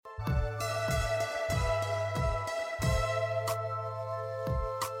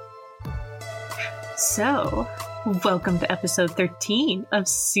So, welcome to episode 13 of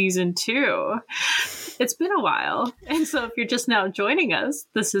season 2. It's been a while, and so if you're just now joining us,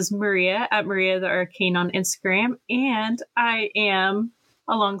 this is Maria at Maria the Arcane on Instagram, and I am,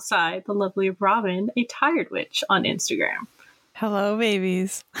 alongside the lovely Robin, a tired witch on Instagram. Hello,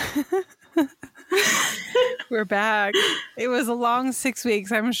 babies. We're back. It was a long 6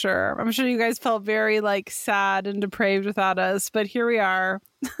 weeks, I'm sure. I'm sure you guys felt very sad and depraved without us, but here we are.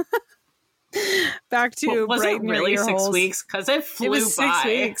 Back to was it really 6 weeks? Because it flew by. 6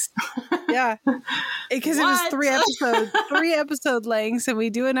 weeks. Yeah, because it was 3 episode lengths, and we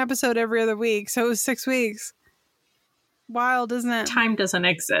do an episode every other week, so it was 6 weeks. Wild, isn't it? Time doesn't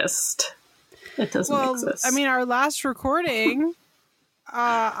exist. It doesn't exist. I mean, our last recording,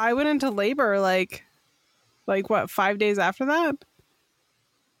 I went into labor what, 5 days after that?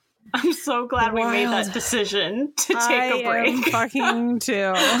 I'm so glad we made that decision to take a break. I am fucking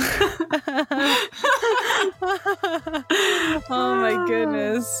too. Oh my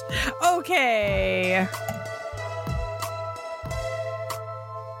goodness. Okay.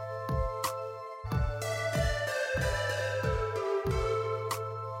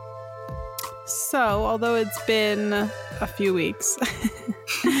 So, although it's been a few weeks,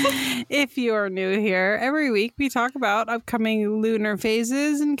 if you are new here, every week we talk about upcoming lunar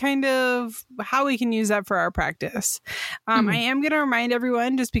phases and kind of how we can use that for our practice. I am going to remind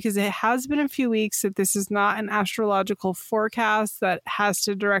everyone, just because it has been a few weeks, that this is not an astrological forecast that has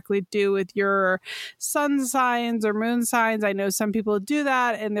to directly do with your sun signs or moon signs. I know some people do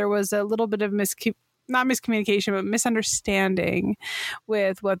that, and there was a little bit of not miscommunication, but misunderstanding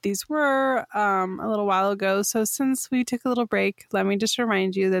with what these were a little while ago. So since we took a little break, let me just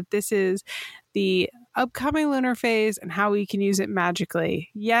remind you that this is the upcoming lunar phase and how we can use it magically.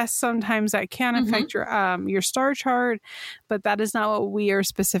 Yes, sometimes that can affect your star chart, but that is not what we are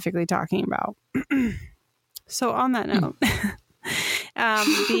specifically talking about. So on that note,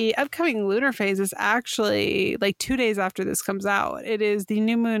 the upcoming lunar phase is actually 2 days after this comes out. It is the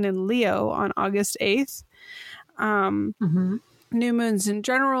new moon in Leo on August 8th. New moons in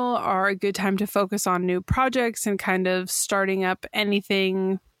general are a good time to focus on new projects and kind of starting up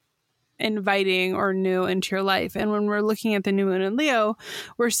anything inviting or new into your life. And when we're looking at the new moon in Leo,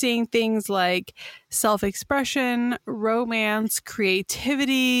 we're seeing things like self-expression, romance,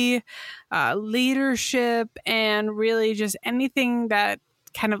 creativity, leadership, and really just anything that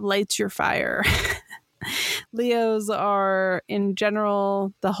kind of lights your fire. Leos are, in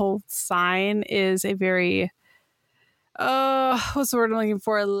general, the whole sign is a very what's the word I'm looking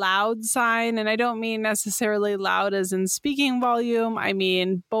for? A loud sign. And I don't mean necessarily loud as in speaking volume. I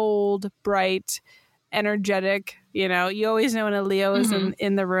mean bold, bright, energetic. You know, you always know when a Leo is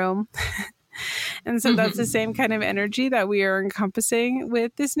in the room. And so that's the same kind of energy that we are encompassing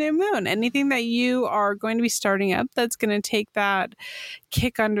with this new moon. Anything that you are going to be starting up that's going to take that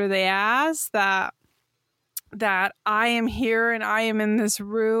kick under the ass, that I am here and I am in this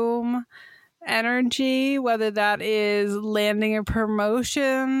room energy, whether that is landing a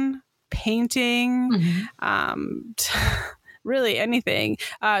promotion, painting, really anything,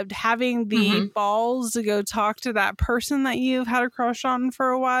 having the balls to go talk to that person that you've had a crush on for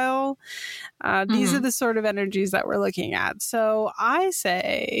a while. These are the sort of energies that we're looking at. So I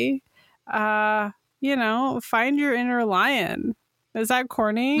say, find your inner lion. Is that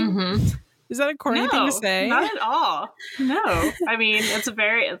corny? Is that a corny thing to say? Not at all. No. I mean,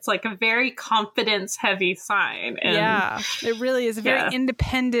 it's like a very confidence heavy sign. And yeah, it really is a very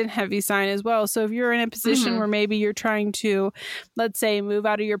independent heavy sign as well. So if you're in a position where maybe you're trying to, let's say, move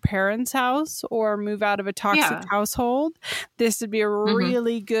out of your parents' house or move out of a toxic household, this would be a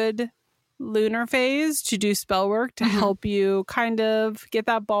really good lunar phase to do spell work to help you kind of get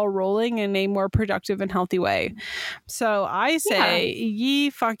that ball rolling in a more productive and healthy way. So I say ye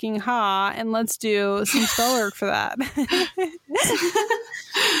fucking ha, and let's do some spell work for that.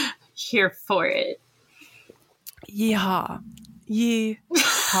 Here for it. Yeehaw. Yeehaw.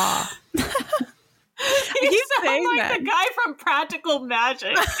 You sound like the guy from Practical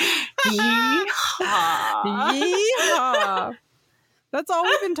Magic. Yeehaw. Yeehaw. That's all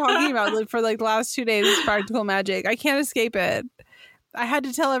we've been talking about for the last 2 days is Practical Magic. I can't escape it. I had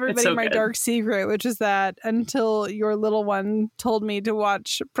to tell everybody my dark secret, which is that until your little one told me to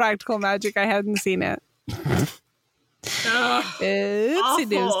watch Practical Magic, I hadn't seen it. Oopsie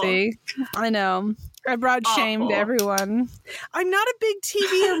doopsie. I know. I brought shame to everyone. I'm not a big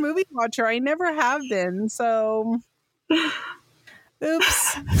TV or movie watcher. I never have been. So,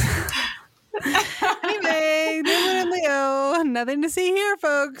 oops. Anyway, new moon in Leo. Nothing to see here,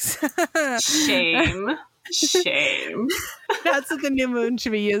 folks. Shame. Shame. That's what the new moon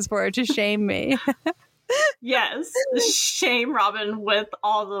should be used for, to shame me. Yes. Shame Robin with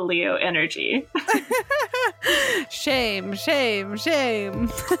all the Leo energy. Shame, shame, shame.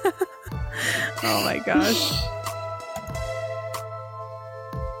 Oh my gosh.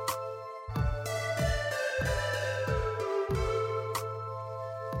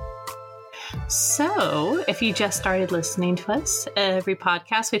 So, if you just started listening to us, every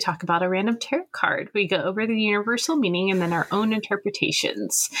podcast we talk about a random tarot card. We go over the universal meaning and then our own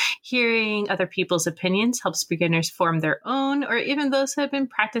interpretations. Hearing other people's opinions helps beginners form their own, or even those who have been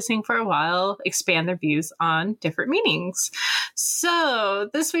practicing for a while, expand their views on different meanings. So,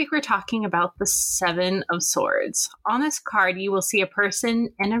 this week we're talking about the Seven of Swords. On this card, you will see a person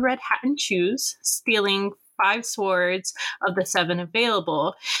in a red hat and shoes stealing 5 swords of the 7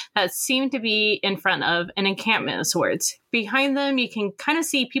 available that seem to be in front of an encampment of swords. Behind them, you can kind of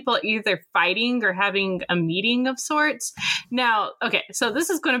see people either fighting or having a meeting of sorts. Now, okay, so this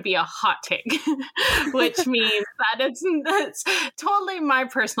is going to be a hot take, which means that that's totally my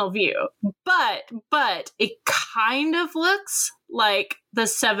personal view. But it kind of looks like the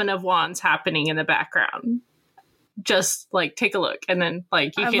 7 of Wands happening in the background. Just like take a look, and then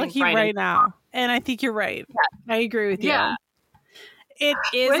like you I'm can looking write right now, and I think you're right. Yeah. I agree with you. Yeah. It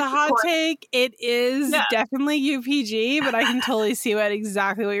is a hot take. It is definitely UPG, but I can totally see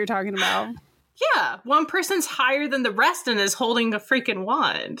exactly what you're talking about. Yeah, one person's higher than the rest and is holding a freaking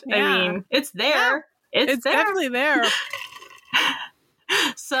wand. Yeah. I mean, it's there. Yeah. It's there. Definitely there.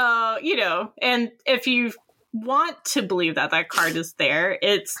 So, and if you want to believe that card is there,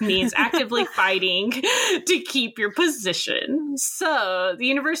 it means actively fighting to keep your position. So the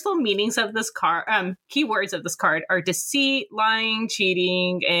universal meanings of this card, keywords of this card are deceit, lying,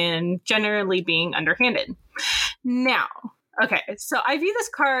 cheating, and generally being underhanded. Now, okay, so I view this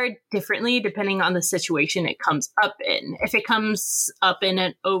card differently depending on the situation it comes up in. If it comes up in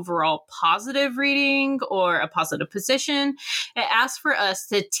an overall positive reading or a positive position, it asks for us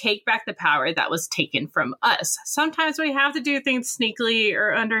to take back the power that was taken from us. Sometimes we have to do things sneakily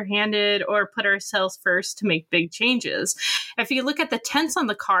or underhanded or put ourselves first to make big changes. If you look at the tents on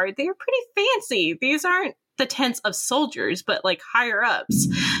the card, they are pretty fancy. These aren't the tents of soldiers, but like higher ups.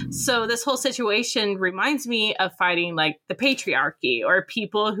 So this whole situation reminds me of fighting like the patriarchy or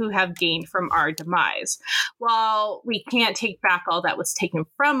people who have gained from our demise. While we can't take back all that was taken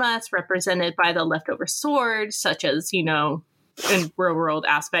from us, represented by the leftover swords, such as, in real world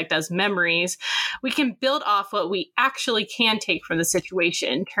aspect as memories, we can build off what we actually can take from the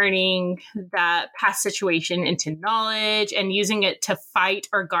situation, turning that past situation into knowledge and using it to fight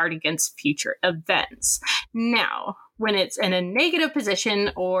or guard against future events. Now, when it's in a negative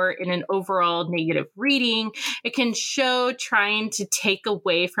position or in an overall negative reading, it can show trying to take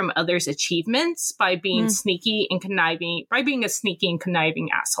away from others' achievements by being sneaky and conniving, by being a sneaky and conniving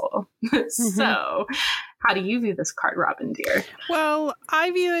asshole. So, how do you view this card, Robin, dear? Well,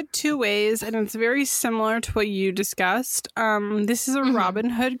 I view it 2 ways, and it's very similar to what you discussed. This is a Robin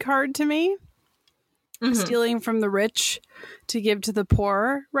Hood card to me. Stealing from the rich to give to the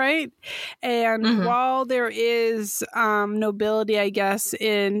poor, right? And while there is nobility, I guess,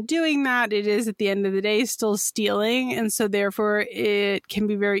 in doing that, it is at the end of the day still stealing. And so therefore it can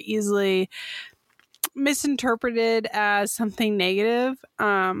be very easily misinterpreted as something negative.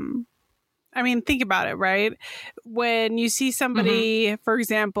 I mean, think about it, right? When you see somebody, for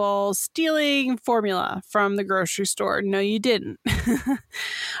example, stealing formula from the grocery store, no, you didn't.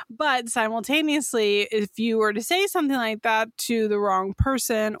 But simultaneously, if you were to say something like that to the wrong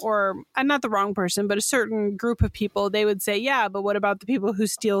person, or not the wrong person, but a certain group of people, they would say, yeah, but what about the people who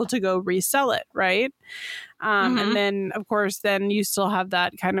steal to go resell it, right? And then, of course, then you still have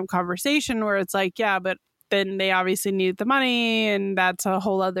that kind of conversation where it's like, yeah, but then they obviously need the money, and that's a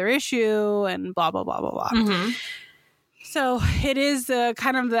whole other issue, and blah, blah, blah, blah, blah. So it is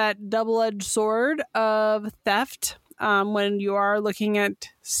kind of that double-edged sword of theft when you are looking at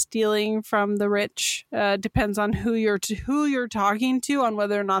stealing from the rich. Depends on who you're talking to, on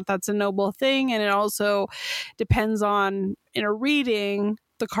whether or not that's a noble thing. And it also depends on, in a reading,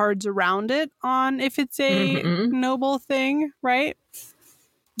 the cards around it on if it's a noble thing, right?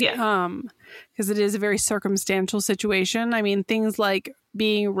 Yeah. Because it is a very circumstantial situation. I mean, things like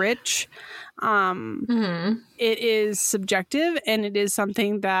being rich, it is subjective, and it is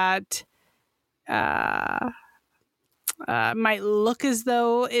something that, might look as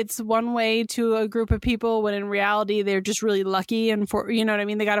though it's one way to a group of people when in reality they're just really lucky and you know what I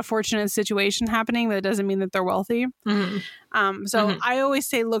mean? They got a fortunate situation happening. That doesn't mean that they're wealthy. So I always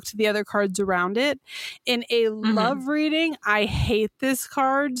say look to the other cards around it. In a love reading, I hate this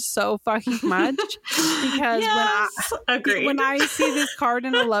card so fucking much because when I see this card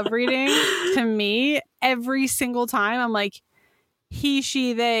in a love reading, to me, every single time I'm like, he,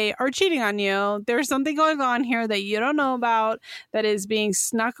 she, they are cheating on you. There's something going on here that you don't know about that is being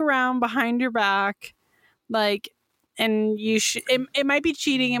snuck around behind your back. Like, and it might be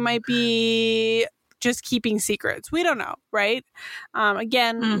cheating. It might be just keeping secrets. We don't know, right?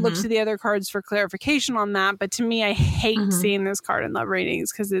 Again, look to the other cards for clarification on that. But to me, I hate seeing this card in love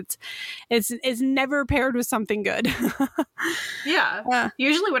readings because it's never paired with something good.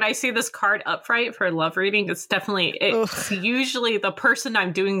 Usually when I see this card upright for a love reading, it's usually the person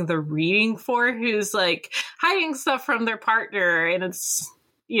I'm doing the reading for who's like hiding stuff from their partner, and it's,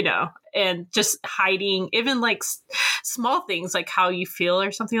 you know, and just hiding even like small things like how you feel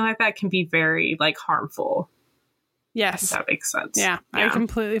or something like that can be very like harmful. Yes. If that makes sense. Yeah. I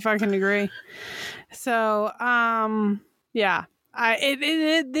completely fucking agree. So,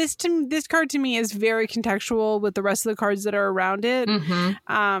 this card to me is very contextual with the rest of the cards that are around it.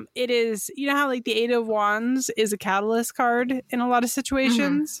 It is, you know how like the Eight of Wands is a catalyst card in a lot of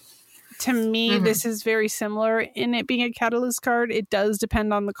situations? To me, this is very similar in it being a catalyst card. It does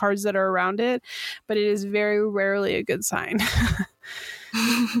depend on the cards that are around it, but it is very rarely a good sign.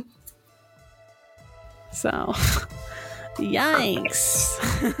 So, yikes.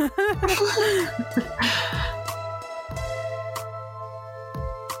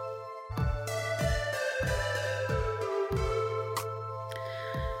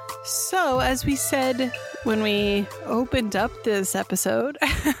 So, as we said when we opened up this episode,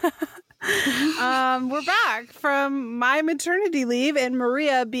 we're back from my maternity leave, and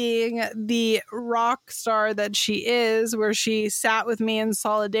Maria, being the rock star that she is, where she sat with me in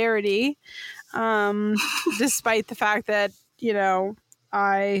solidarity, despite the fact that, you know,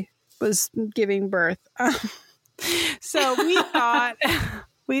 I was giving birth. So we thought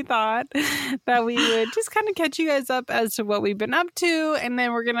that we would just kind of catch you guys up as to what we've been up to, and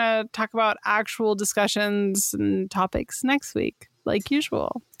then we're gonna talk about actual discussions and topics next week, like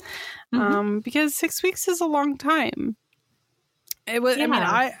usual. Because 6 weeks is a long time. It was. Yeah.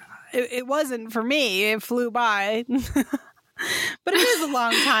 I mean, it wasn't for me. It flew by, but it is a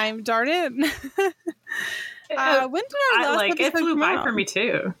long time. Darn it! When did our last episode it flew come by out? for me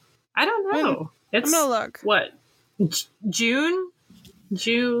too. I don't know. I'm gonna look. What? June.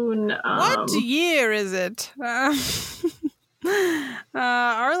 What year is it? Our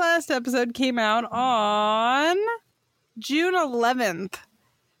last episode came out on June 11th.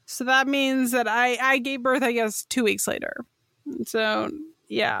 So that means that I gave birth, I guess, 2 weeks later. So,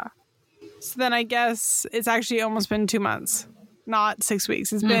 yeah. So then I guess it's actually almost been 2 months, not 6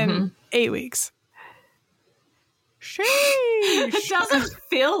 weeks. It's been 8 weeks. Sheesh. It doesn't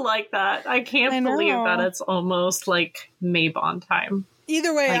feel like that. I can't believe that it's almost like Maybon time.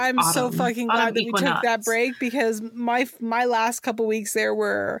 Either way, like I'm so fucking glad that we took that break, because my last couple weeks there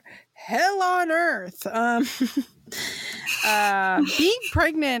were hell on earth. Being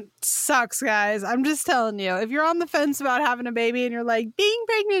pregnant sucks, guys. I'm just telling you. If you're on the fence about having a baby and you're like, being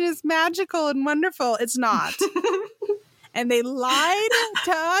pregnant is magical and wonderful, it's not. And they lied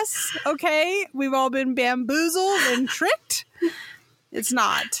to us, okay? We've all been bamboozled and tricked. It's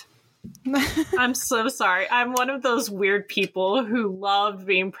not. I'm so sorry. I'm one of those weird people who loved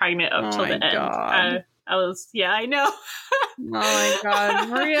being pregnant up till the end. I know. Oh my God.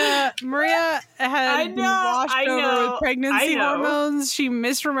 Maria had been washed over with pregnancy hormones. She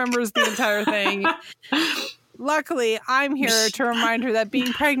misremembers the entire thing. Luckily, I'm here to remind her that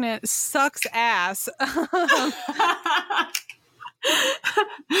being pregnant sucks ass.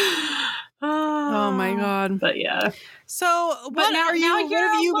 Oh my God. But yeah. So what have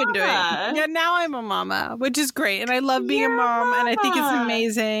you been doing? Yeah, now I'm a mama, which is great. And I love being a mom, and I think it's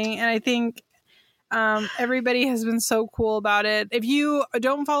amazing. And I think everybody has been so cool about it. If you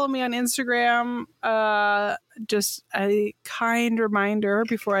don't follow me on Instagram, just a kind reminder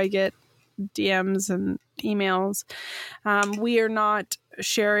before I get DMs and emails. We are not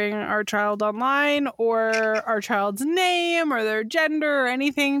sharing our child online or our child's name or their gender or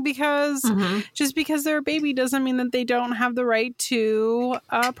anything, because just because they're a baby doesn't mean that they don't have the right to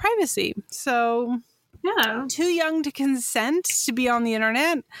privacy. So too young to consent to be on the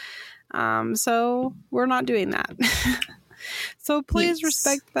internet. So we're not doing that. So please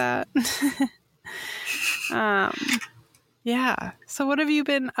respect that. Yeah. So what have you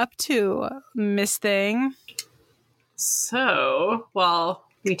been up to, Miss Thing? So, while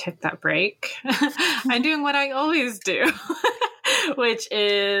we took that break, I'm doing what I always do, which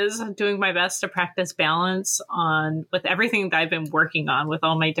is doing my best to practice balance with everything that I've been working on with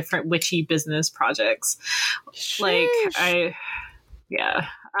all my different witchy business projects. Sheesh. Like,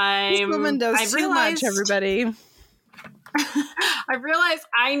 This woman does too much, everybody. I realized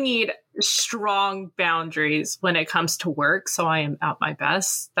I need strong boundaries when it comes to work, so I am at my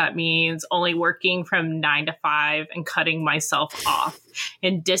best. That means only working from 9 to 5 and cutting myself off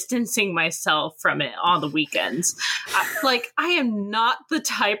and distancing myself from it on the weekends. I am not the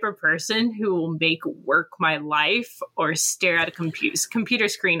type of person who will make work my life or stare at a computer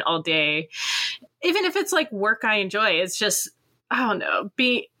screen all day. Even if it's like work I enjoy, it's just, I don't know,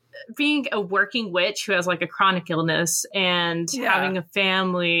 being a working witch who has like a chronic illness and having a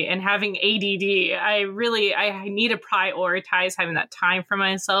family and having ADD, I need to prioritize having that time for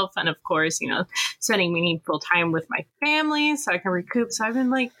myself. And of course, spending meaningful time with my family so I can recoup. So I've been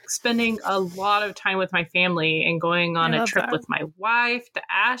like spending a lot of time with my family and going on a trip with my wife to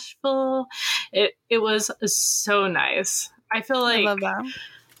Asheville. It was so nice. I feel like I love that.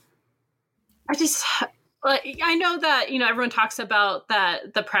 I know that, everyone talks about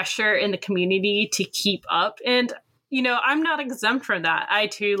the pressure in the community to keep up. And, I'm not exempt from that. I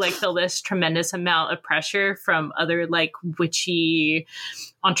too feel this tremendous amount of pressure from other witchy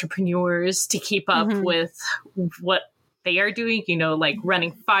entrepreneurs to keep up with what they are doing,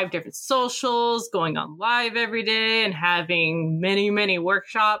 running 5 different socials, going on live every day and having many, many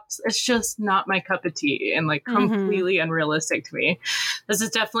workshops. It's just not my cup of tea and completely unrealistic to me. This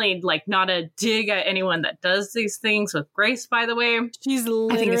is definitely not a dig at anyone that does these things with grace, by the way. She's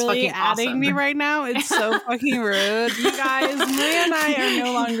literally adding awesome. me right now. It's so fucking rude. You guys, Maria and I are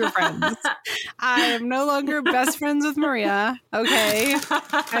no longer friends. I am no longer best friends with Maria. Okay.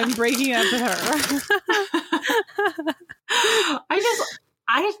 I'm breaking up with her.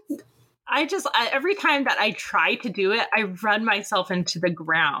 Every time that I try to do it, I run myself into the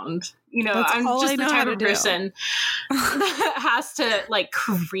ground. That's I'm just the type of person that has to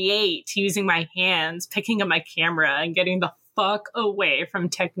create using my hands, picking up my camera and getting the fuck away from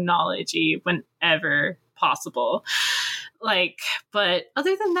technology whenever possible. But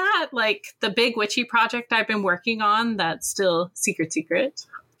other than that, the big witchy project I've been working on that's still secret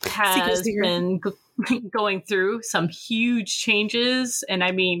has been going through some huge changes, and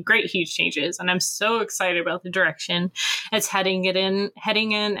I mean great huge changes, and I'm so excited about the direction it's heading in,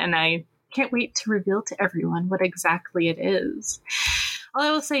 and I can't wait to reveal to everyone what exactly it is. All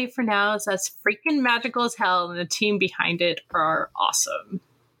I will say for now is that's freaking magical as hell, and the team behind it are awesome.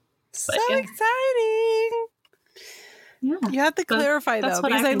 Exciting. Yeah, you have to clarify though,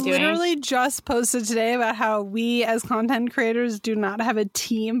 because I literally just posted today about how we as content creators do not have a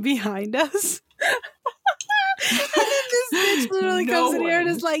team behind us. And then this bitch literally comes in here and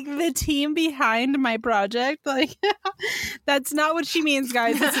is like, the team behind my project. That's not what she means,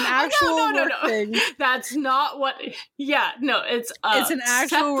 guys. It's an actual work thing. That's not what. Yeah, no, it's an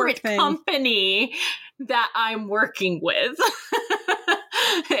actual work thing. Company that I'm working with.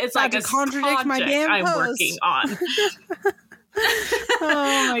 It's not to contradict my damn I'm post. Working on.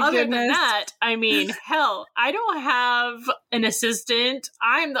 Oh my Other goodness. than that, I mean, hell, I don't have an assistant.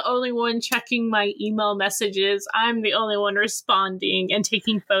 I'm the only one checking my email messages. I'm the only one responding and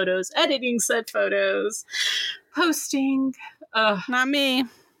taking photos, editing said photos, posting. Not me.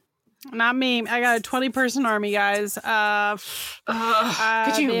 I got a 20-person army, guys. Could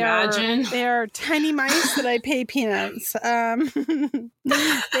you imagine? They are tiny mice that I pay peanuts. They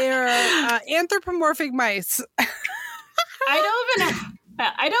are anthropomorphic mice. I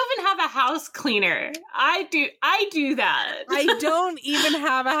don't even have a house cleaner. I do that. I don't even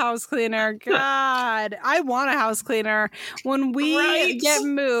have a house cleaner. God, I want a house cleaner when we get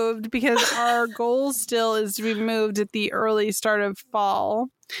moved, because our goal still is to be moved at the early start of fall.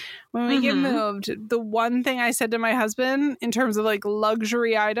 When we get moved, the one thing I said to my husband in terms of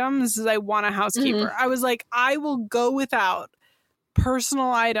luxury items is I want a housekeeper. I was like, I will go without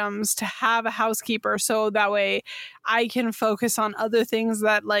personal items to have a housekeeper, so that way I can focus on other things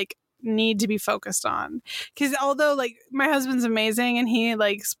that need to be focused on. Because although my husband's amazing and he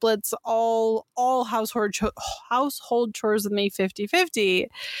splits all household chores with me 50-50,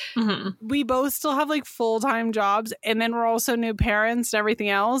 we both still have full-time jobs, and then we're also new parents and everything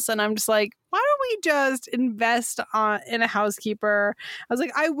else, and I'm just like, why don't we just invest in a housekeeper? I was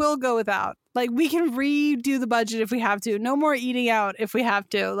like, I will go without. We can redo the budget if we have to. No more eating out if we have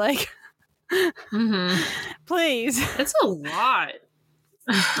to. Please. It's a lot.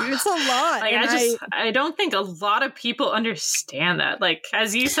 It's a lot. Like, and I don't think a lot of people understand that. Like,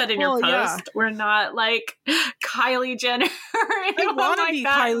 as you said in your post, yeah. we're not like Kylie Jenner or anyone want to like be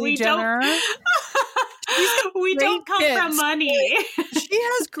that. Kylie Jenner. We don't come from money. She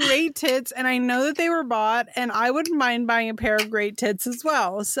has great tits, and I know that they were bought, and I wouldn't mind buying a pair of great tits as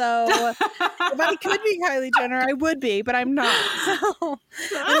well. So if I could be Kylie Jenner, I would be, but I'm not. So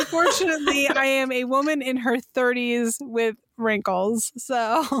unfortunately, I am a woman in her 30s with wrinkles.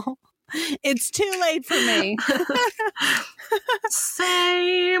 So it's too late for me.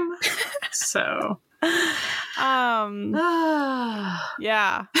 Same. So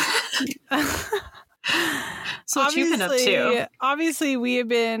yeah. So what you been up to? Obviously, we have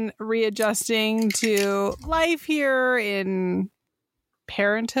been readjusting to life here in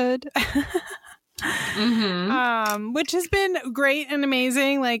parenthood. Which has been great and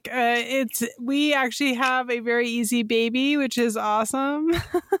amazing. Like, we actually have a very easy baby, which is awesome.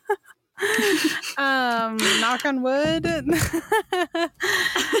 Knock on wood.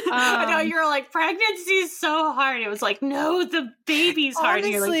 I know you're like, pregnancy is so hard. It was like, no, the baby's hard.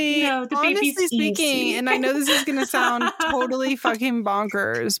 And you're like, no, the baby's speaking, easy. And I know this is gonna sound totally fucking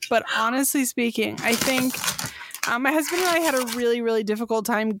bonkers, but honestly speaking, I think my husband and I had a really, really difficult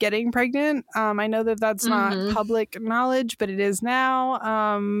time getting pregnant. I know that that's not public knowledge, but it is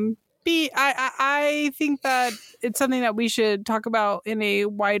now. I think that it's something that we should talk about in a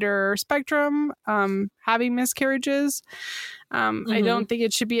wider spectrum, having miscarriages. I don't think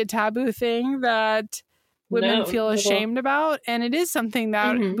it should be a taboo thing that women feel ashamed about. And it is something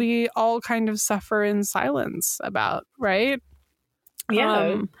that we all kind of suffer in silence about, right?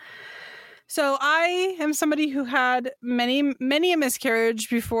 Yeah. So I am somebody who had many a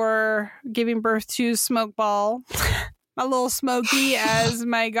miscarriage before giving birth to Smokeball. A little smoky, as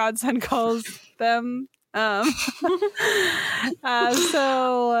my godson calls them. So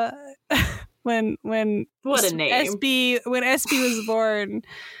when what a name. When SB was born,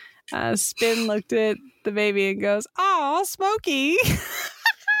 Spin looked at the baby and goes, "Aw, Smokey."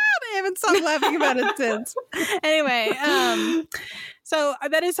 I haven't stopped laughing about it since. Anyway, so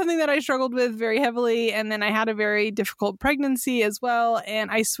that is something that I struggled with very heavily. And then I had a very difficult pregnancy as well. And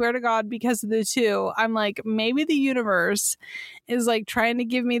I swear to God, because of the two, I'm like, maybe the universe is like trying to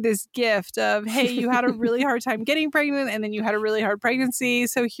give me this gift of, hey, you had a really hard time getting pregnant and then you had a really hard pregnancy.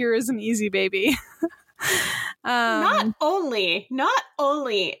 So here is an easy baby. Not only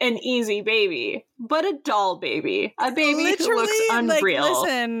an easy baby, but a doll baby. A baby who looks unreal. Like,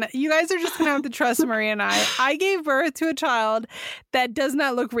 listen, you guys are just gonna have to trust Marie and I. I gave birth to a child that does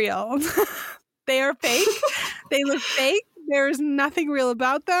not look real. They are fake. They look fake. There's nothing real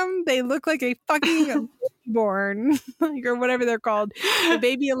about them. They look like a fucking born, or whatever they're called, the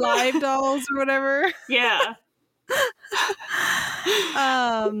baby alive dolls or whatever. Yeah.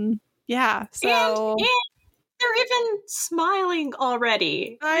 Yeah, so and they're even smiling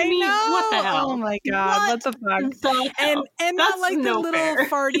already. I mean, know. What the hell? Oh my God, what the fuck? And not like the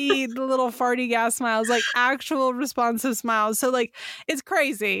little farty gas smiles, like actual responsive smiles. So like, it's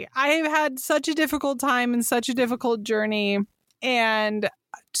crazy. I have had such a difficult time and such a difficult journey, and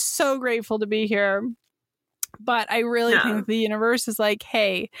so grateful to be here. But I really think the universe is like,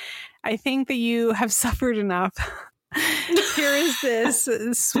 hey, I think that you have suffered enough. Here is this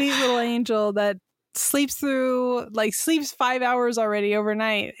sweet little angel that sleeps 5 hours already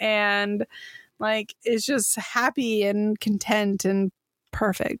overnight and like is just happy and content and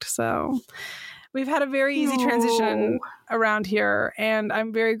perfect. So we've had a very easy transition around here, and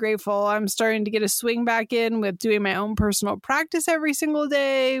I'm very grateful. I'm starting to get a swing back in with doing my own personal practice every single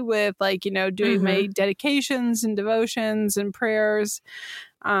day with doing my dedications and devotions and prayers.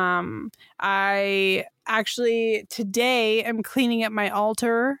 I actually today am cleaning up my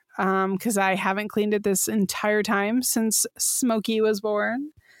altar because I haven't cleaned it this entire time since Smokey was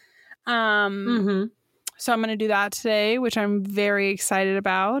born. So I'm going to do that today, which I'm very excited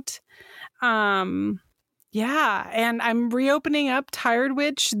about. Yeah, and I'm reopening up Tired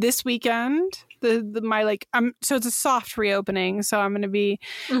Witch this weekend. So it's a soft reopening. So I'm going to be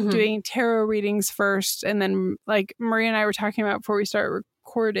doing tarot readings first, and then like Maria and I were talking about before we start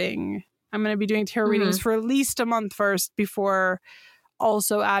recording, I'm going to be doing tarot readings for at least a month first before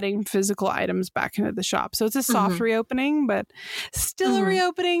also adding physical items back into the shop. So it's a soft reopening, but still a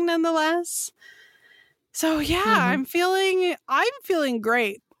reopening nonetheless. So yeah, I'm feeling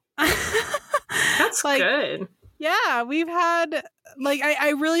great. That's good. Yeah, we've had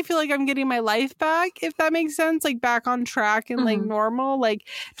I really feel like I'm getting my life back, if that makes sense, like back on track and like normal, like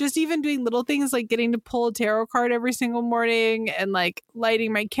just even doing little things like getting to pull a tarot card every single morning and like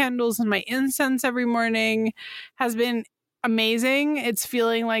lighting my candles and my incense every morning has been amazing. It's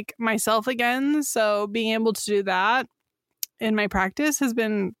feeling like myself again. So being able to do that in my practice has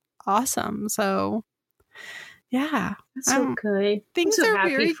been awesome. So yeah. That's so good. Things I'm so are happy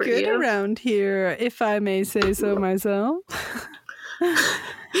very for good you. around here, if I may say so myself.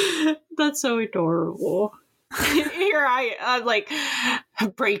 That's so adorable. Here I'm like,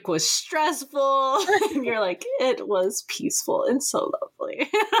 break was stressful. And you're like, it was peaceful and so lovely.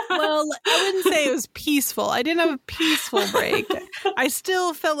 Well, I wouldn't say it was peaceful. I didn't have a peaceful break. I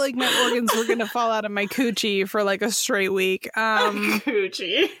still felt like my organs were going to fall out of my coochie for like a straight week.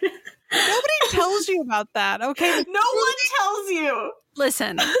 Coochie. Nobody tells you about that, okay? No one tells you.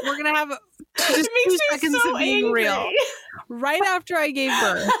 Listen, we're going to have just 2 seconds so of being angry. real. Right after I gave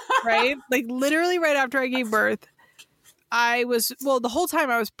birth, right? Like literally right after I gave birth, the whole time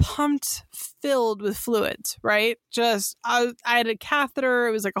I was pumped, filled with fluids, right? I had a catheter.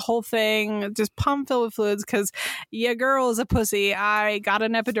 It was like a whole thing, just pumped filled with fluids because your girl is a pussy. I got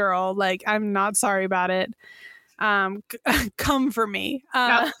an epidural. Like, I'm not sorry about it. Come for me.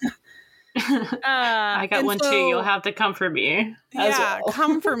 I got one too. You'll have to come for me.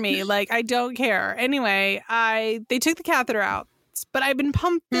 Come for me. Like, I don't care. Anyway, they took the catheter out, but I've been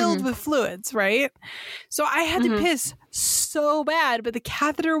pump filled with fluids, right? So I had to piss so bad, but the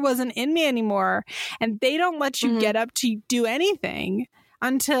catheter wasn't in me anymore. And they don't let you get up to do anything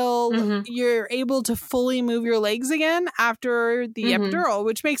until you're able to fully move your legs again after the epidural,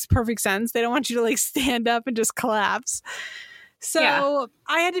 which makes perfect sense. They don't want you to like stand up and just collapse. So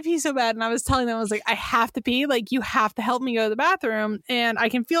I had to pee so bad, and I was telling them, I was like, I have to pee. Like, you have to help me go to the bathroom, and I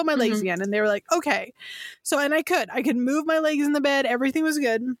can feel my legs again. And they were like, okay. So, and I could move my legs in the bed. Everything was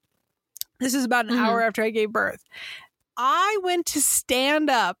good. This is about an hour after I gave birth. I went to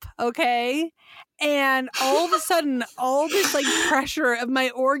stand up, okay? And all of a sudden, all this like pressure of my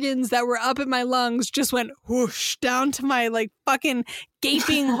organs that were up in my lungs just went whoosh down to my like fucking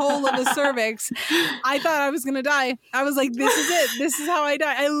gaping hole of a cervix. I thought I was going to die. I was like, this is it. This is how I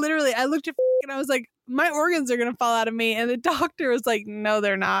die. I looked at and I was like, my organs are going to fall out of me. And the doctor was like, no,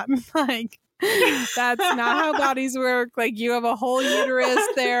 they're not. Like, that's not how bodies work. Like, you have a whole uterus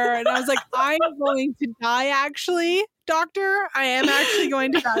there. And I was like, I'm going to die, actually, doctor. I am actually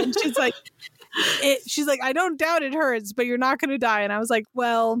going to die. And she's like, I don't doubt it hurts, but you're not going to die. And I was like,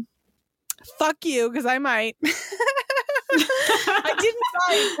 well, fuck you, because I might. I didn't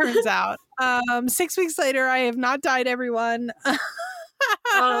die, it turns out. 6 weeks later, I have not died, everyone.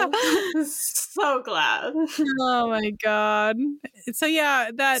 Oh, so glad. Oh my god. So yeah,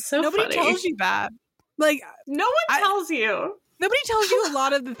 that so nobody tells you that. Like, no one tells you. Nobody tells you a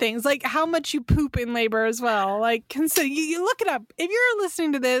lot of the things, like how much you poop in labor as well. Like, consider you look it up. If you're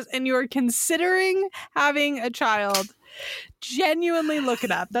listening to this and you're considering having a child, genuinely look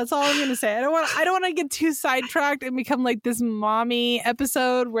it up. That's all I'm going to say. I don't want to get too sidetracked and become like this mommy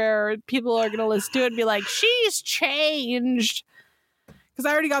episode where people are going to listen to it and be like, she's changed. Because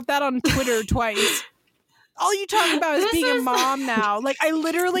I already got that on Twitter twice. All you talk about is being a mom now. Like, I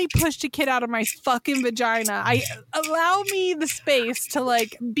literally pushed a kid out of my fucking vagina. Allow me the space to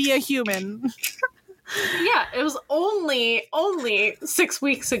like be a human. Yeah, it was only 6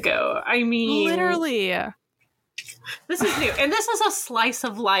 weeks ago. I mean, literally. This is new, and this is a slice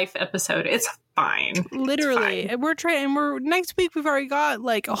of life episode. It's fine. Literally, it's fine. And we're next week. We've already got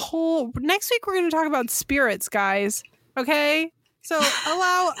like a whole. Next week we're going to talk about spirits, guys. Okay. So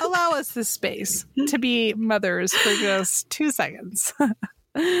allow us the space to be mothers for just 2 seconds.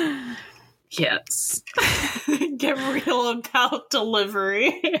 Yes. Get real about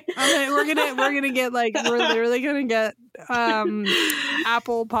delivery. We're literally gonna get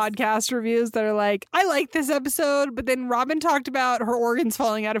Apple podcast reviews that are like, I like this episode, but then Robin talked about her organs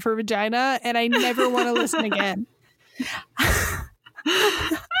falling out of her vagina, and I never want to listen again.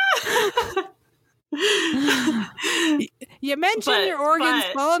 You mentioned your organs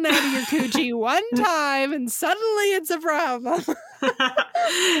falling out of your coochie one time, and suddenly it's a problem.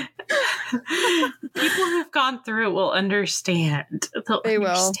 People who've gone through it will understand. They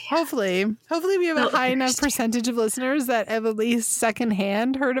will. Hopefully we have a high enough percentage of listeners that have at least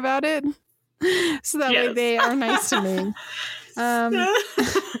secondhand heard about it, so that way they are nice to me.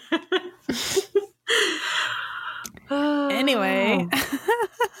 Anyway.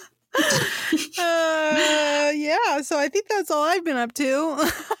 Yeah, so I think that's all I've been up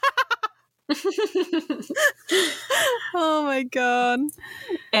to. Oh my god.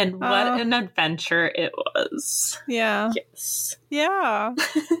 And what an adventure it was. Yeah. Yes. Yeah.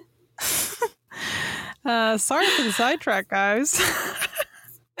 Sorry for the sidetrack, guys.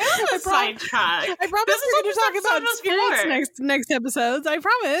 Sidetrack. I promise we're going to talk about spirits next episodes. I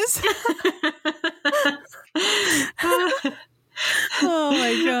promise.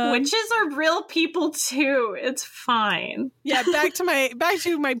 Witches are real people too. It's fine. Yeah, back to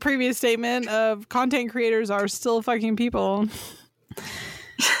my previous statement of content creators are still fucking people.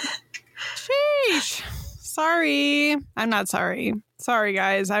 Sheesh. Sorry. I'm not sorry. Sorry,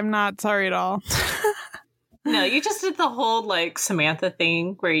 guys. I'm not sorry at all. No, you just did the whole like Samantha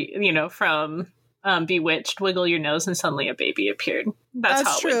thing where you know from Bewitched, wiggle your nose and suddenly a baby appeared. That's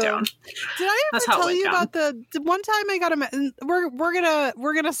how it went down. Did I ever tell you about the one time I got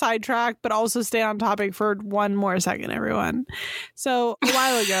we're gonna sidetrack but also stay on topic for one more second, everyone. So a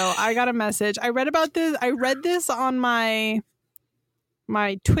while ago I got a message. I read this on my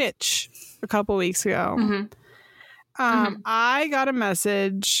Twitch a couple weeks ago. I got a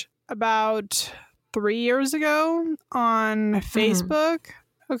message about 3 years ago on Facebook,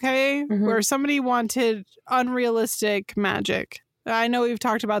 where somebody wanted unrealistic magic. I know we've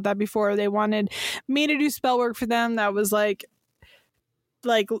talked about that before. They wanted me to do spell work for them that was like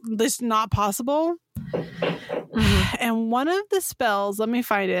this not possible. And one of the spells, let me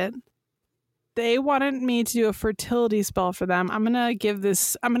find it. They wanted me to do a fertility spell for them. I'm gonna give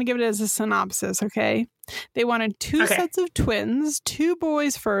it as a synopsis, okay? They wanted two sets of twins, 2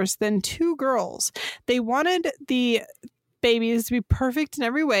 boys first, then 2 girls. They wanted the babies to be perfect in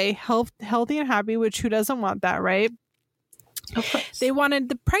every way, healthy and happy, which who doesn't want that, right? They wanted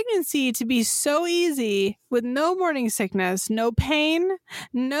the pregnancy to be so easy with no morning sickness, no pain,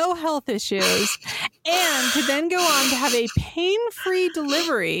 no health issues, and to then go on to have a pain-free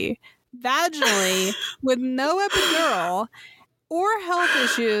delivery vaginally with no epidural or health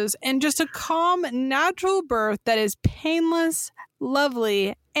issues, and just a calm, natural birth that is painless,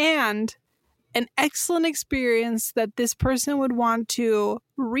 lovely, and an excellent experience that this person would want to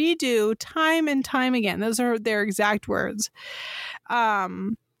redo time and time again. Those are their exact words.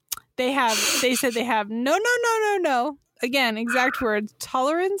 They said they have no. Again, exact words,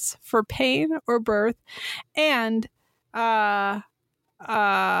 tolerance for pain or birth, and so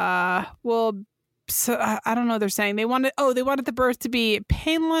I don't know what they're saying. They wanted the birth to be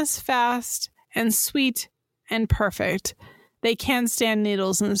painless, fast, and sweet and perfect. They can stand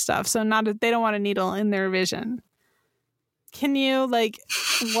needles and stuff, so they don't want a needle in their vision. Can you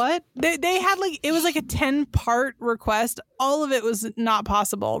what? They had it was a 10-part request. All of it was not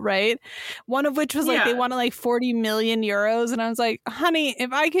possible, right? One of which was they wanted 40 million euros, and I was like, honey,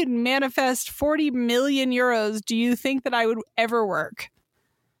 if I could manifest 40 million euros, do you think that I would ever work?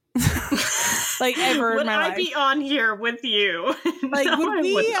 Ever would in my I life. Be on here with you? Would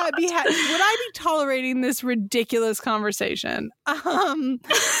I be tolerating this ridiculous conversation? But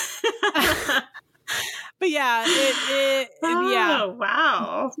yeah, yeah.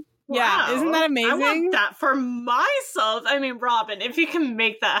 Wow. Yeah, isn't that amazing? I want that for myself. I mean, Robin, if you can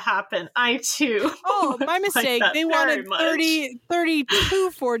make that happen, I too. Oh, my mistake. They wanted 40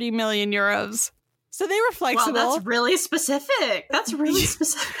 million euros. So they were flexible. Wow, that's really specific.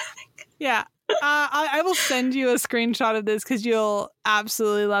 Yeah. I will send you a screenshot of this because you'll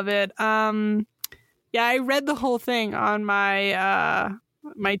absolutely love it. Yeah, I read the whole thing on my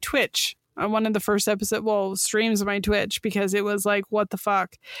my Twitch on one of the first streams of my Twitch because it was what the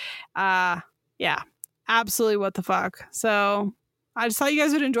fuck. Yeah, absolutely what the fuck. So I just thought you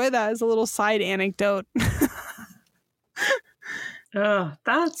guys would enjoy that as a little side anecdote. Oh,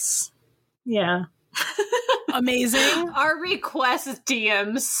 that's amazing. Our request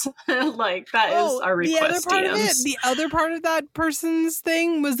DMs that is our request DMs. The other part of that person's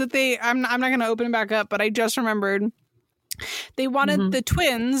thing was that I'm not going to open it back up, but I just remembered they wanted the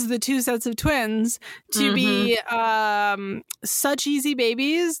twins, the 2 sets of twins, to be such easy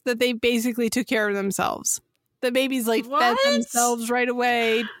babies that they basically took care of themselves. The babies fed themselves right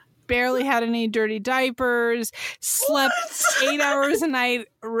away, barely had any dirty diapers, slept 8 hours a night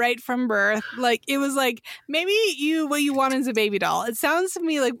right from birth. It was maybe what you want is a baby doll. It sounds to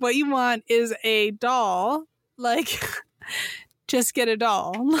me like what you want is a doll. Just get a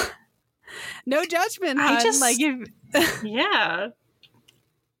doll. No judgment, hun. Yeah.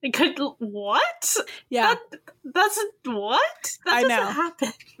 It could what? Yeah, that's what? That I know. Doesn't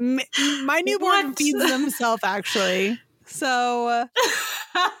happen. My newborn feeds themselves actually. So,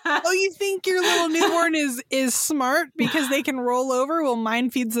 you think your little newborn is smart because they can roll over? Well, mine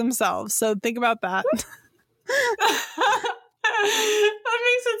feeds themselves. So think about that. That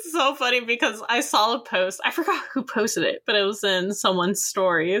makes it so funny because I saw a post. I forgot who posted it, but it was in someone's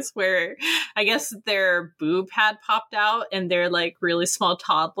stories where I guess their boob had popped out and their really small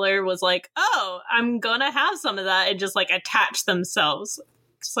toddler was like, oh, I'm gonna have some of that, and just attach themselves.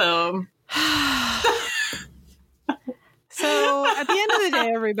 So So at the end of the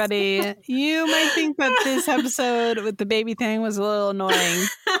day, everybody, you might think that this episode with the baby thing was a little annoying,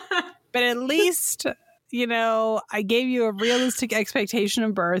 but at least, you know, I gave you a realistic expectation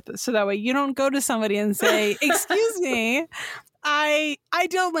of birth so that way you don't go to somebody and say, excuse me, I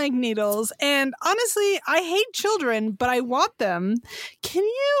don't like needles, and honestly, I hate children, but I want them. Can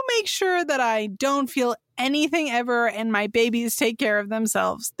you make sure that I don't feel anything ever and my babies take care of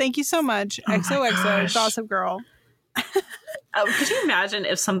themselves? Thank you so much. XOXO, Gossip Girl. Could you imagine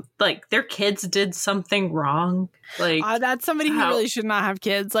if their kids did something wrong? Like that's somebody who really should not have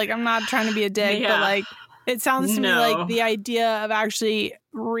kids. Like, I'm not trying to be a dick, but like, it sounds to me like the idea of actually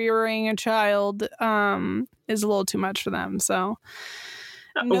rearing a child is a little too much for them. So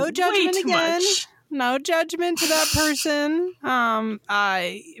no judgment again. Much. No judgment to that person.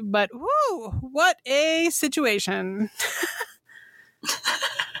 But whoo, what a situation.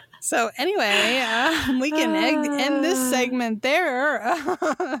 So anyway, we can end this segment there.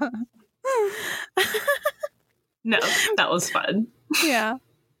 No, that was fun. Yeah.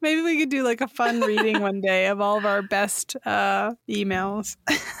 Maybe we could do like a fun reading one day of all of our best emails.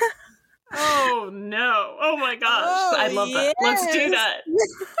 Oh, no. Oh, my gosh. I love that. Let's do that.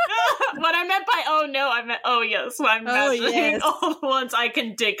 What I meant by oh, no, I meant oh, yes. So I'm imagining all the ones I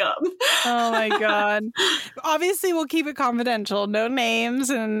can dig up. Oh, my God. Obviously, we'll keep it confidential. No names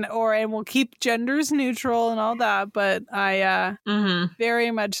and we'll keep genders neutral and all that. But I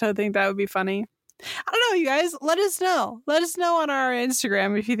very much so think that would be funny. I don't know, you guys. Let us know. Let us know on our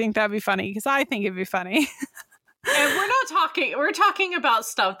Instagram if you think that'd be funny, because I think it'd be funny. And we're talking about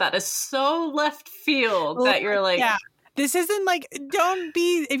stuff that is so left field that you're like, yeah. This isn't like,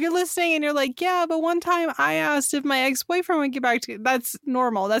 if you're listening and you're like, yeah, but one time I asked if my ex-boyfriend would get back to you. That's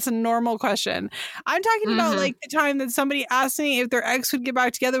normal. That's a normal question. I'm talking about like the time that somebody asked me if their ex would get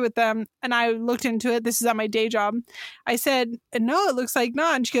back together with them. And I looked into it. This is at my day job. I said, no, it looks like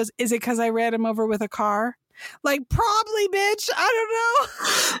not. And she goes, is it because I ran him over with a car? Like, probably, bitch. I don't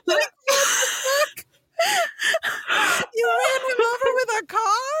know. Like, what the fuck? You ran him over with a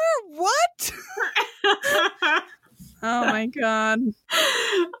car? What? Oh my God.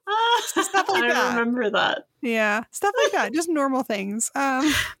 Stuff like that. I remember that. Yeah. Stuff like that. Just normal things.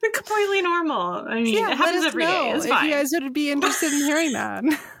 They're completely normal. I mean, it happens every day. It's fine. If you guys would be interested in hearing that.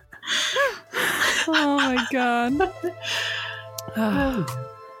 Oh my God. Oh.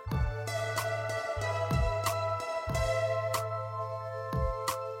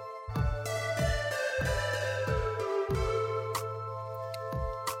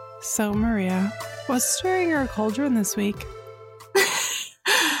 So, Maria, what's stirring your cauldron this week?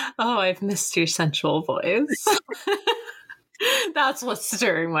 Oh, I've missed your sensual voice. That's what's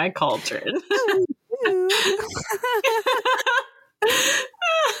stirring my cauldron.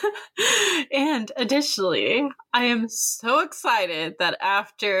 And additionally, I am so excited that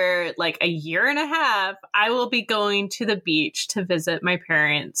after like a year and a half, I will be going to the beach to visit my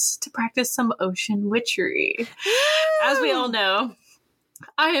parents to practice some ocean witchery. As we all know,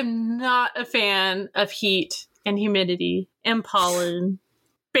 I am not a fan of heat and humidity and pollen.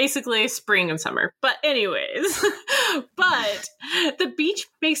 Basically spring and summer. But anyways, but the beach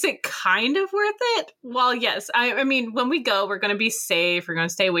makes it kind of worth it. Well, yes, I mean, when we go, we're going to be safe. We're going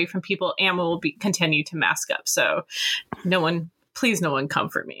to stay away from people and we'll continue to mask up. So please no one come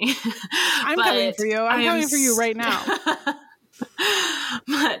for me. I'm coming for you. I'm coming for you right now.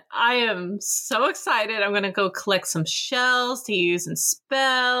 But I am so excited. I'm going to go collect some shells to use in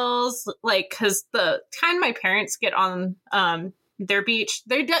spells. Like, because the kind my parents get on their beach,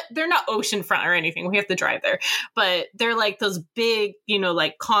 they're not oceanfront or anything. We have to drive there. But they're like those big,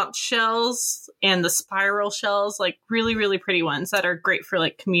 like conch shells and the spiral shells, like really, really pretty ones that are great for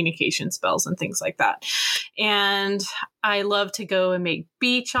like communication spells and things like that. And I love to go and make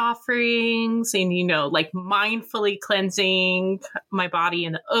beach offerings and, like mindfully cleansing my body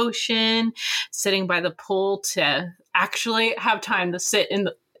in the ocean, sitting by the pool to actually have time to sit and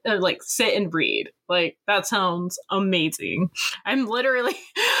read. Like, that sounds amazing. I'm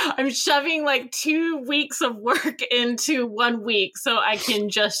shoving like 2 weeks of work into 1 week so I can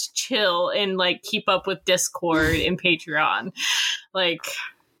just chill and like keep up with Discord and Patreon. Like,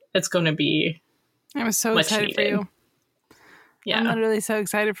 it's going to be I'm so excited needed. For you. Yeah. I'm literally so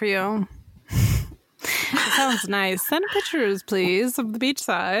excited for you. It sounds nice. Send pictures, please, of the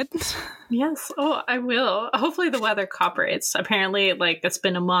beachside. Yes. Oh, I will. Hopefully the weather cooperates. Apparently, like, it's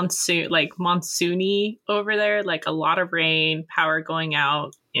been a monsoony over there, like a lot of rain, power going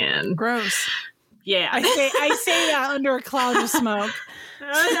out, and gross. Yeah. I say that under a cloud of smoke.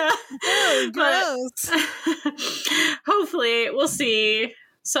 Oh, gross. Hopefully, we'll see.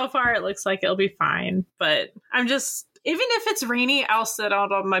 So far, it looks like it'll be fine, but I'm just Even if it's rainy, I'll sit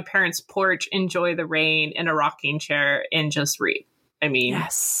out on my parents' porch, enjoy the rain in a rocking chair, and just read. I mean,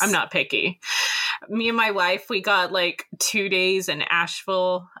 Yes. I'm not picky. Me and my wife, we got like 2 days in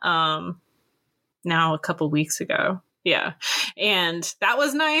Asheville now a couple weeks ago. Yeah. And that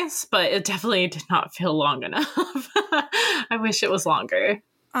was nice, but it definitely did not feel long enough. I wish it was longer.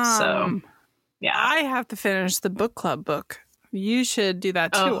 So, yeah. I have to finish the book club book. You should do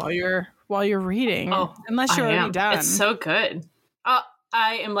that too while you're reading. Oh, unless you're already done. It's so good. I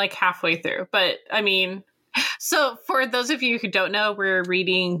am like halfway through, but I mean, so for those of you who don't know, we're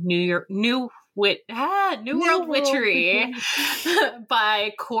reading New World Witchery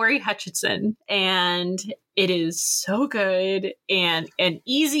by Corey Hutchinson, and it is so good and an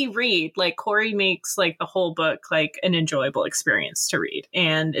easy read. Like, Corey makes like the whole book like an enjoyable experience to read,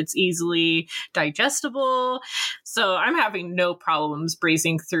 and it's easily digestible. So I'm having no problems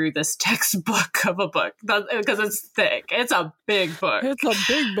breezing through this textbook of a book because it's thick. It's a big book. It's a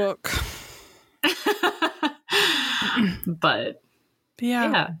big book. But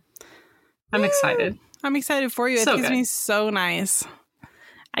yeah. I'm excited. I'm excited for you. So It gives good. me so nice.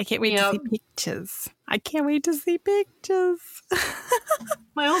 I can't wait to see pictures.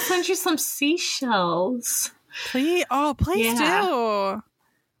 I'll send you some seashells. Please do.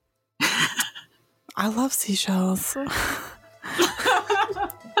 I love seashells.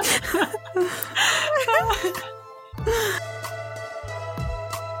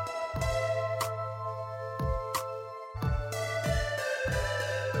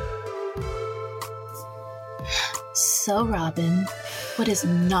 So, Robin, what is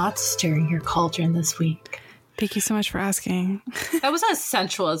not stirring your cauldron this week? Thank you so much for asking. That was as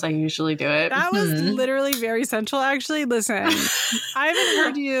sensual as I usually do it. That was literally very sensual, actually. Listen, I haven't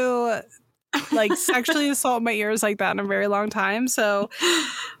heard you like sexually assault my ears like that in a very long time. So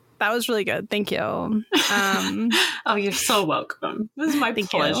that was really good. Thank you. Oh, you're so welcome. It was my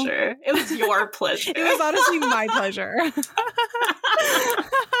pleasure. It was your pleasure. It was honestly my pleasure.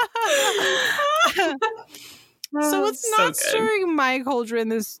 So what's not stirring my cauldron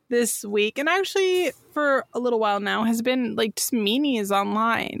this week, and actually for a little while now, has been like just meanies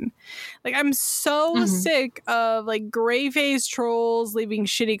online. Like, I'm so sick of like gray-faced trolls leaving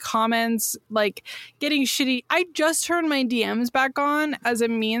shitty comments, like getting shitty. I just turned my DMs back on as a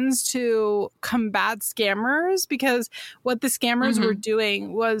means to combat scammers, because what the scammers were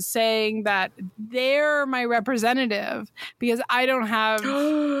doing was saying that they're my representative because I don't have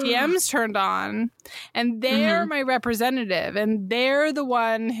DMs turned on, and they're my representative, and they're the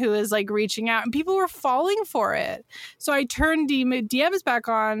one who is like reaching out, and people were falling for it. So I turned DMs back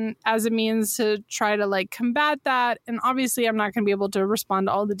on as a means to try to like combat that. And obviously I'm not going to be able to respond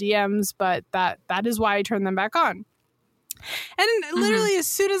to all the DMs, but that is why I turned them back on. And literally as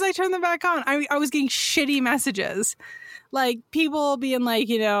soon as I turned them back on, I was getting shitty messages, like people being like,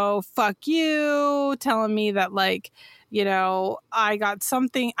 you know, fuck you, telling me that like, you know, I got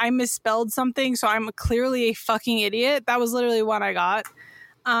something, I misspelled something, so I'm clearly a fucking idiot. That was literally what I got.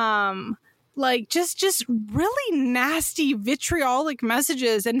 Like just really nasty vitriolic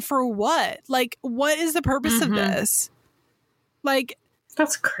messages. And for what? Like, what is the purpose of this? Like,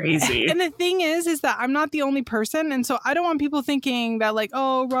 that's crazy. And the thing is that I'm not the only person. And so I don't want people thinking that like,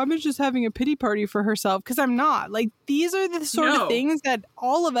 oh, Robin's just having a pity party for herself, because I'm not. Like, these are the sort of things that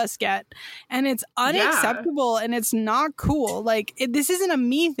all of us get, and it's unacceptable and it's not cool. Like, this isn't a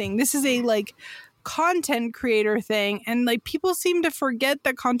me thing. This is a like content creator thing, and like people seem to forget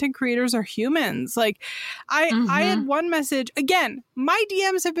that content creators are humans. Like, I had one message, again, my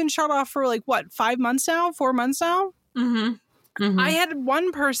DMs have been shut off for like what, 4 months now. I had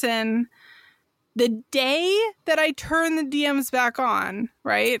one person, the day that I turned the DMs back on,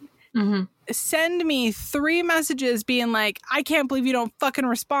 right, send me 3 messages being like, I can't believe you don't fucking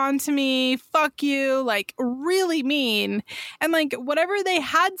respond to me, fuck you, like really mean. And like whatever they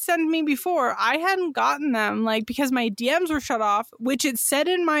had sent me before, I hadn't gotten them, like, because my DMs were shut off, which it said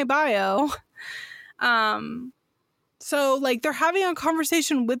in my bio. So like they're having a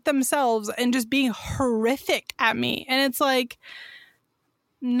conversation with themselves and just being horrific at me, and it's like,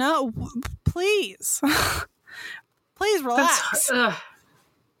 no, please please relax.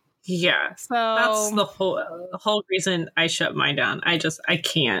 Yeah, so that's the whole reason I shut mine down. I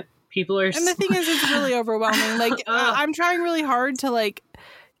can't. People are, and the thing is, it's really overwhelming. Like, I'm trying really hard to like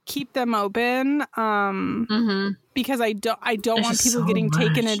keep them open, because I don't want people getting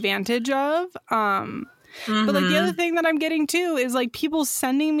taken advantage of. But like the other thing that I'm getting too is like people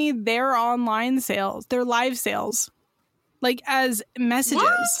sending me their online sales, their live sales, like as messages.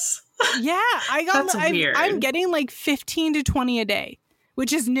 What? Yeah, I got. I'm getting like 15 to 20 a day,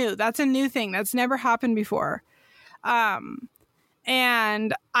 which is new. That's a new thing. That's never happened before.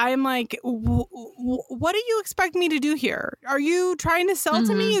 And I'm like, what do you expect me to do here? Are you trying to sell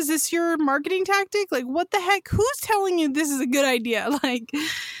to me? Is this your marketing tactic? Like, what the heck? Who's telling you this is a good idea? Like,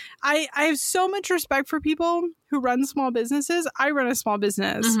 I have so much respect for people who run small businesses. I run a small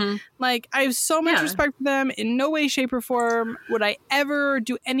business. Like, I have so much respect for them. In no way, shape, or form would I ever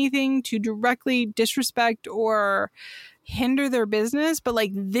do anything to directly disrespect or hinder their business. But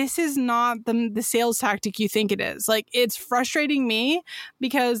like, this is not the sales tactic you think it is. Like, it's frustrating me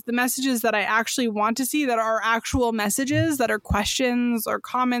because the messages that I actually want to see, that are actual messages, that are questions or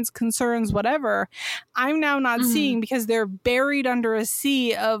comments, concerns, whatever, I'm now not seeing because they're buried under a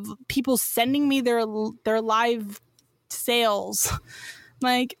sea of people sending me their live sales.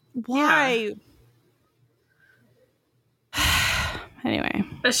 Like, why? Anyway,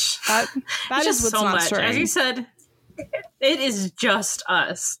 that is just what's so not much. stirring. As you said, it is just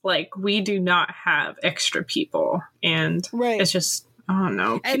us. Like, we do not have extra people, and it's just, oh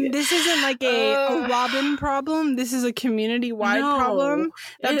no. And this isn't like a Robin problem. This is a community-wide problem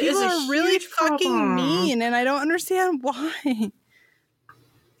that people are really fucking mean, and I don't understand why.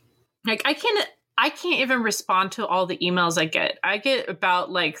 Like, I can't even respond to all the emails I get. I get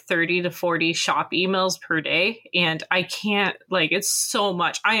about like 30 to 40 shop emails per day, and I can't, like, it's so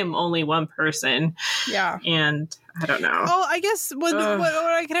much. I am only one person. Yeah. And I don't know. Oh, I guess what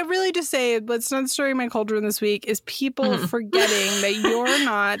I can really just say, what's not stirring my cauldron this week, is people forgetting that you're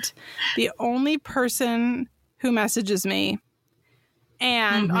not the only person who messages me.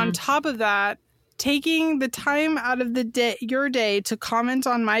 And on top of that, taking the time out of your day to comment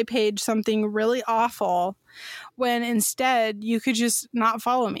on my page something really awful, when instead you could just not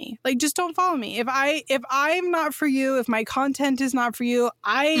follow me. Like, just don't follow me. If I'm not for you, if my content is not for you,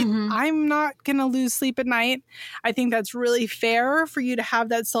 I'm not gonna lose sleep at night. I think that's really fair for you to have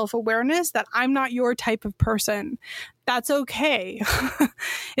that self-awareness that I'm not your type of person. That's okay.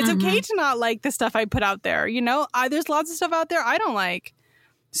 It's okay to not like the stuff I put out there. You know, there's lots of stuff out there I don't like.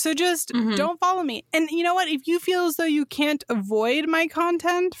 So just don't follow me. And you know what? If you feel as though you can't avoid my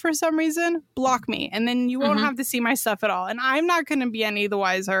content for some reason, block me. And then you won't have to see my stuff at all. And I'm not going to be any the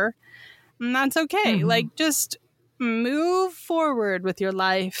wiser. And that's okay. Like, just move forward with your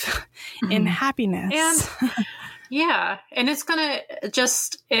life in happiness. And yeah. And it's going to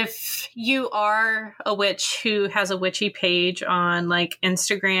just, if you are a witch who has a witchy page on like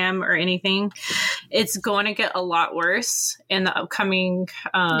Instagram or anything, it's going to get a lot worse in the upcoming,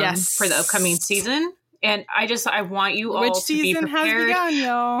 for the upcoming season. And I want you all to be prepared. Witch season has begun,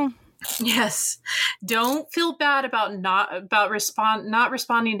 y'all. Yes. Don't feel bad about not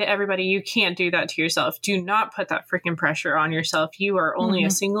responding to everybody. You can't do that to yourself. Do not put that freaking pressure on yourself. You are only a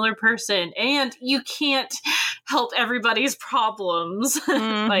singular person, and you can't help everybody's problems.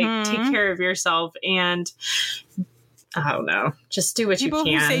 Like, take care of yourself, and I don't know. Just do what you can.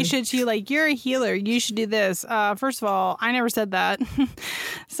 People who say shit to you like, you're a healer, you should do this. First of all, I never said that.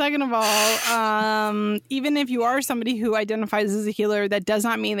 Second of all, even if you are somebody who identifies as a healer, that does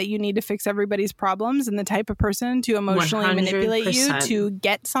not mean that you need to fix everybody's problems. And the type of person to emotionally 100%. Manipulate you to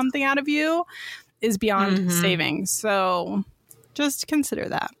get something out of you is beyond saving. So just consider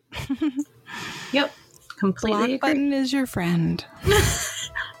that. Yep. Completely Block button is your friend.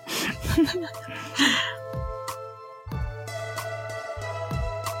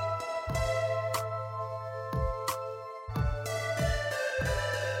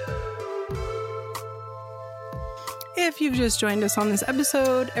 If you've just joined us on this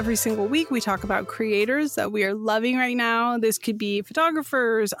episode, every single week we talk about creators that we are loving right now. This could be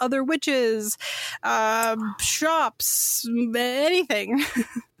photographers, other witches, shops, anything.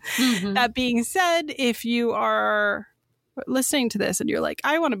 That being said, if you are listening to this and you're like,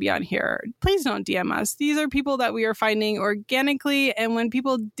 I want to be on here, please don't DM us. These are people that we are finding organically, and when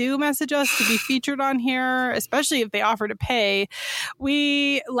people do message us to be featured on here, especially if they offer to pay,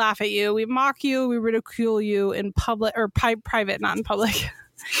 we laugh at you, we mock you, we ridicule you in public or private, not in public.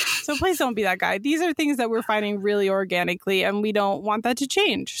 So please don't be that guy. These are things that we're finding really organically, and we don't want that to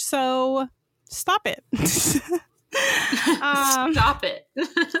change. So stop it. Stop it.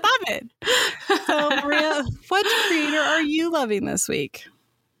 Stop it. So, Maria, what creator are you loving this week?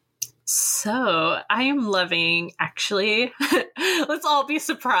 So, I am loving, actually, let's all be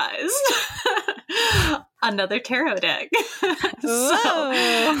surprised, another tarot deck.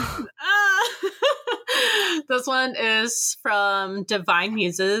 This one is from Divine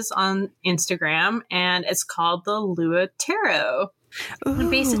Muses on Instagram, and it's called the Lua Tarot. Ooh. And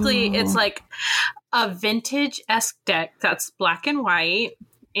basically, it's like a vintage-esque deck that's black and white,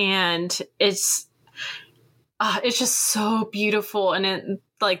 and it's just so beautiful. And it,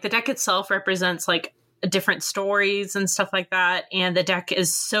 like, the deck itself represents like different stories and stuff like that. And the deck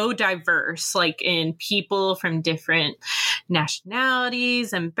is so diverse, like in people from different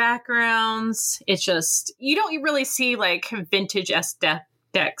nationalities and backgrounds. It's just, you don't really see like vintage-esque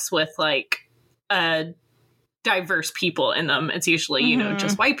decks with like diverse people in them. It's usually, you know,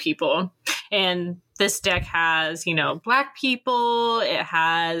 just white people. And this deck has, you know, Black people, it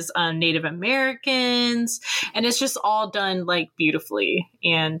has Native Americans, and it's just all done like beautifully.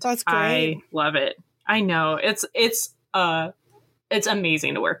 And that's great. I love it. I know it's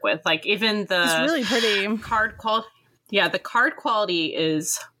amazing to work with. Like even it's really pretty card quality. Yeah, the card quality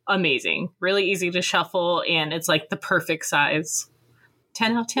is amazing. Really easy to shuffle, and it's like the perfect size.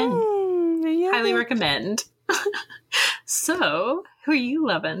 10 out of 10. Highly recommend. So, who are you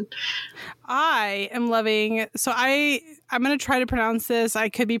loving? I am loving. So I'm going to try to pronounce this. I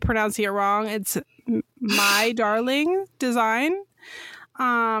could be pronouncing it wrong. It's My Darling Design.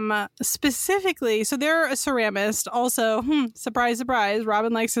 Specifically, so they're a ceramist. Also, surprise, surprise,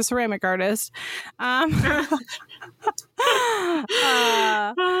 Robin likes a ceramic artist. They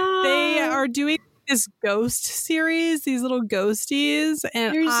are doing this ghost series, these little ghosties,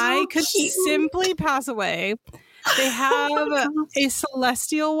 and I could simply pass away. They have a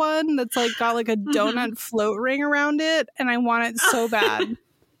celestial one that's like got like a donut float ring around it, and I want it so bad.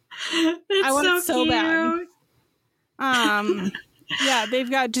 I want it so bad. Yeah, they've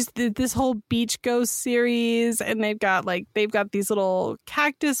got just this whole beach ghost series, and they've got these little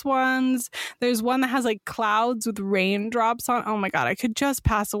cactus ones. There's one that has like clouds with raindrops on. Oh my god, I could just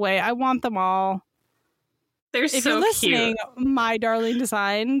pass away. I want them all. They're if so you're listening, cute. My Darling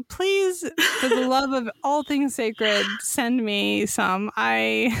Design, please, for the love of all things sacred, send me some.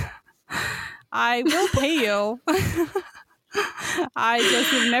 I will pay you. I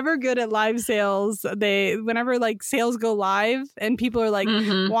just am never good at live sales. Whenever like sales go live and people are like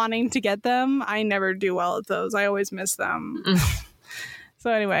wanting to get them, I never do well at those. I always miss them.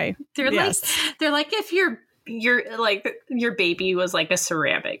 So anyway, they're like if your baby was like a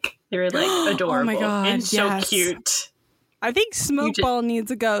ceramic. They're like adorable. Oh my god, and so cute. I think Smokeball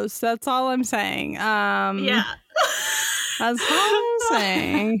needs a ghost. That's all I'm saying. Yeah. That's all I'm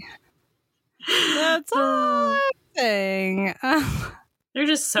saying. That's all I'm saying. They're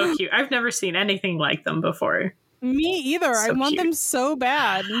just so cute. I've never seen anything like them before. Me either. I want them so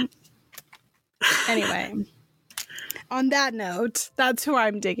bad. Anyway, on that note, that's who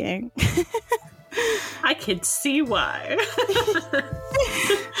I'm digging. I can see why.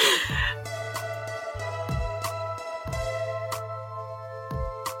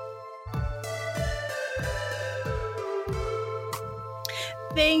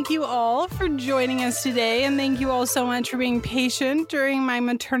 Thank you all for joining us today, and thank you all so much for being patient during my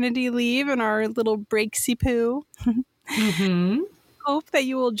maternity leave and our little breaksy poo. Hope that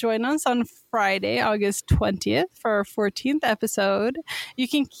you will join us on Friday, August 20th for our 14th episode. You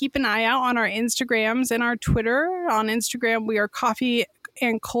can keep an eye out on our Instagrams and our Twitter. On Instagram, we are Coffee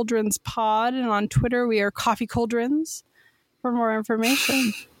and Cauldrons Pod, and on Twitter, we are Coffee Cauldrons for more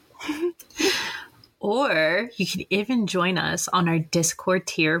information. Or you can even join us on our Discord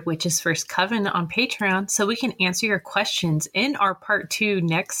tier, which is First Coven on Patreon, so we can answer your questions in our part 2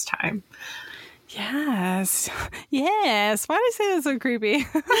 next time. Yes. Yes. Why did I say that so creepy?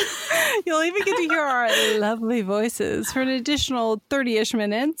 You'll even get to hear our lovely voices for an additional 30-ish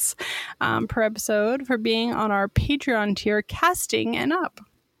minutes per episode for being on our Patreon tier, casting and up.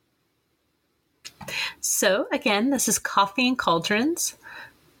 So, again, this is Coffee and Cauldrons.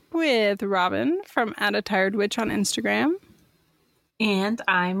 With Robin from @ATiredWitch on Instagram. And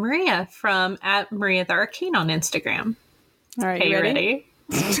I'm Maria from @MariaTheArcane on Instagram. All right, okay, you ready?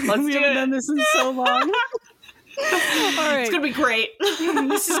 Let's do it. We haven't done this in so long. All right. It's going to be great.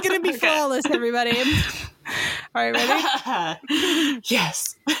 This is going to be flawless, everybody. All right, ready?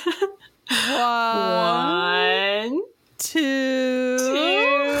 Yes. 1, 2,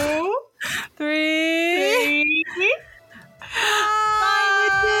 3.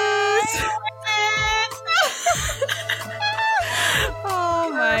 Oh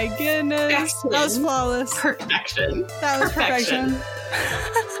my goodness. Excellent. That was flawless. Perfection. That was perfection.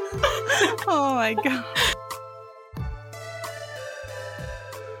 Oh my god.